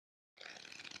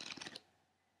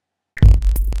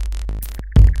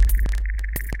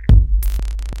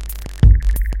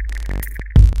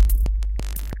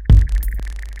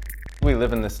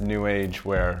live in this new age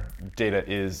where data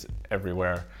is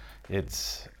everywhere.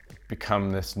 It's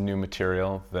become this new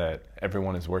material that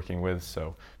everyone is working with,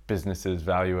 so businesses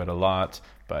value it a lot,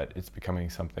 but it's becoming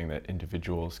something that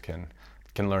individuals can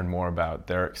learn more about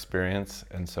their experience.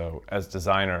 And so as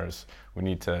designers, we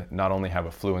need to not only have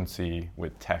a fluency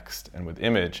with text and with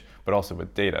image, but also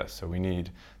with data. So we need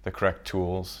the correct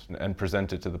tools and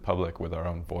present it to the public with our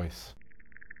own voice.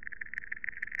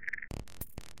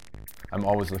 I'm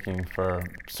always looking for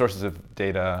sources of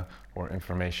data or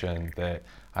information that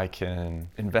I can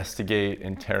investigate,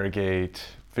 interrogate,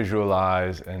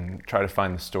 visualize, and try to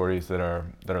find the stories that are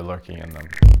lurking in them.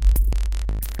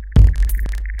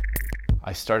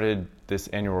 I started this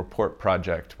annual report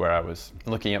project where I was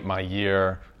looking at my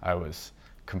year. I was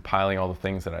compiling all the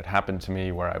things that had happened to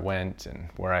me, where I went and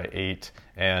where I ate.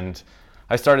 And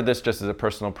I started this just as a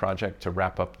personal project to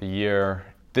wrap up the year.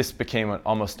 This became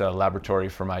almost a laboratory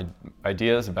for my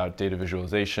ideas about data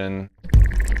visualization.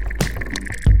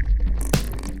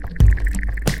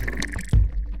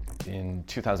 In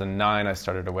 2009, I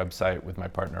started a website with my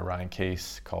partner Ryan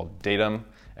Case called Datum,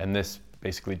 and this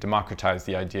basically democratized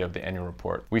the idea of the annual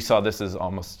report. We saw this as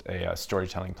almost a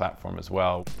storytelling platform as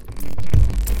well.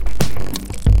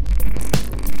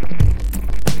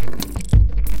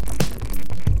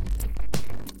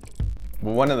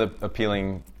 Well, one of the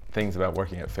appealing things about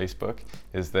working at Facebook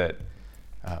is that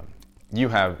you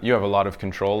have a lot of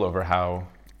control over how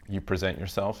you present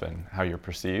yourself and how you're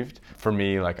perceived. For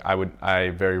me, I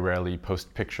very rarely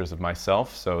post pictures of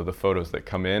myself, so the photos that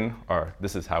come in are,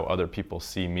 this is how other people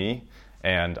see me,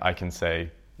 and I can say,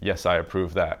 yes, I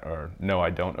approve that, or no, I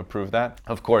don't approve that.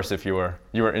 Of course, if you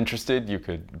were interested, you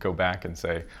could go back and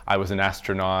say, I was an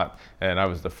astronaut and I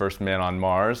was the first man on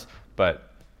Mars,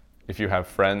 but if you have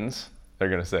friends, they're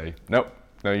gonna say, nope,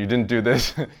 no, you didn't do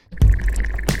this.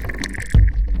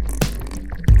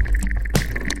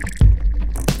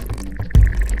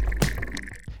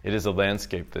 It is a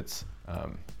landscape that's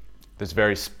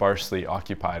very sparsely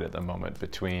occupied at the moment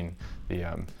between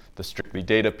the strictly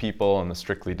data people and the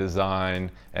strictly design,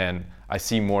 and I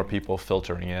see more people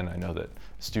filtering in. I know that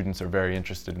students are very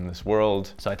interested in this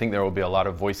world, so I think there will be a lot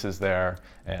of voices there,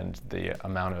 and the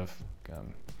amount of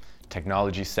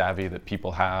technology savvy that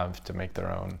people have to make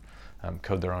their own,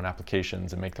 code their own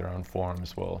applications and make their own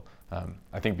forms will,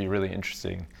 I think, be really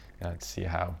interesting to see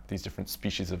how these different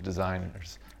species of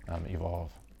designers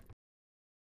evolve.